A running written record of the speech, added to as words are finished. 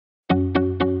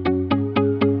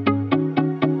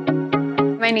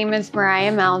My name is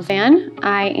Mariah Malzahn.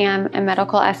 I am a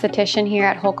medical esthetician here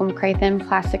at Holcomb Crathon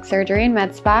Plastic Surgery and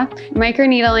Med Spa.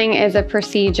 Microneedling is a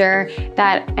procedure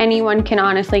that anyone can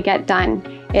honestly get done.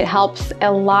 It helps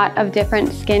a lot of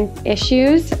different skin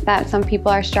issues that some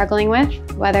people are struggling with,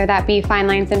 whether that be fine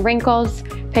lines and wrinkles,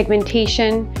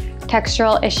 pigmentation,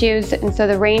 textural issues, and so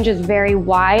the range is very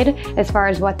wide as far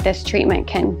as what this treatment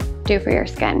can do for your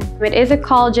skin. It is a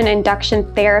collagen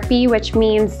induction therapy, which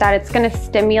means that it's going to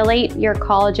stimulate your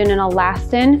collagen and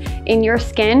elastin in your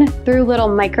skin through little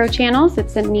microchannels.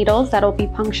 It's the needles that'll be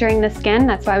puncturing the skin.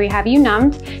 That's why we have you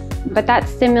numbed. But that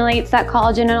stimulates that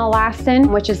collagen and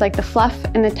elastin, which is like the fluff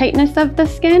and the tightness of the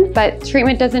skin. But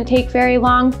treatment doesn't take very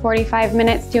long, 45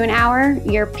 minutes to an hour.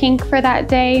 You're pink for that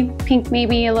day, pink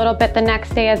maybe a little bit the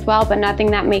next day as well, but nothing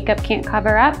that makeup can't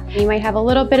cover up. You might have a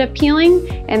little bit of peeling,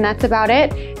 and that's about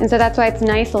it. And so that's why it's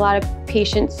nice. A lot of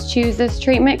patients choose this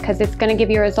treatment because it's going to give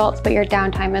you results, but your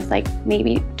downtime is like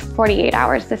maybe 48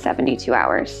 hours to 72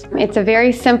 hours. It's a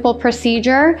very simple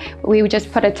procedure. We would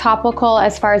just put a topical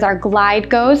as far as our glide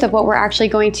goes of what we're actually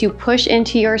going to push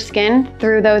into your skin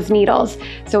through those needles.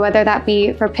 So whether that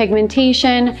be for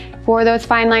pigmentation, for those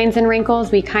fine lines and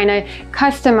wrinkles, we kind of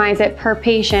customize it per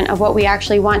patient of what we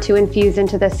actually want to infuse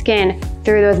into the skin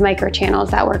through those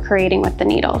microchannels that we're creating with the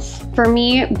needles. For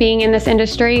me, being in this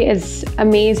industry is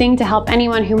amazing to help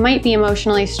anyone who might be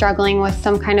emotionally struggling with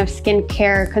some kind of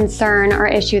skincare concern or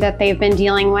issue that they've been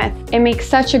dealing with. It makes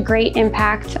such a great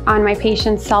impact on my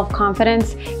patients'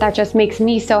 self-confidence that just makes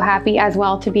me so happy as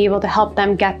well to be able to help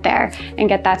them get there and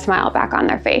get that smile back on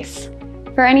their face.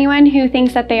 For anyone who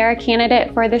thinks that they are a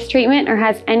candidate for this treatment or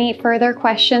has any further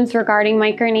questions regarding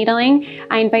microneedling,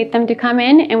 I invite them to come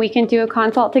in and we can do a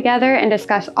consult together and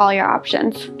discuss all your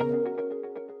options.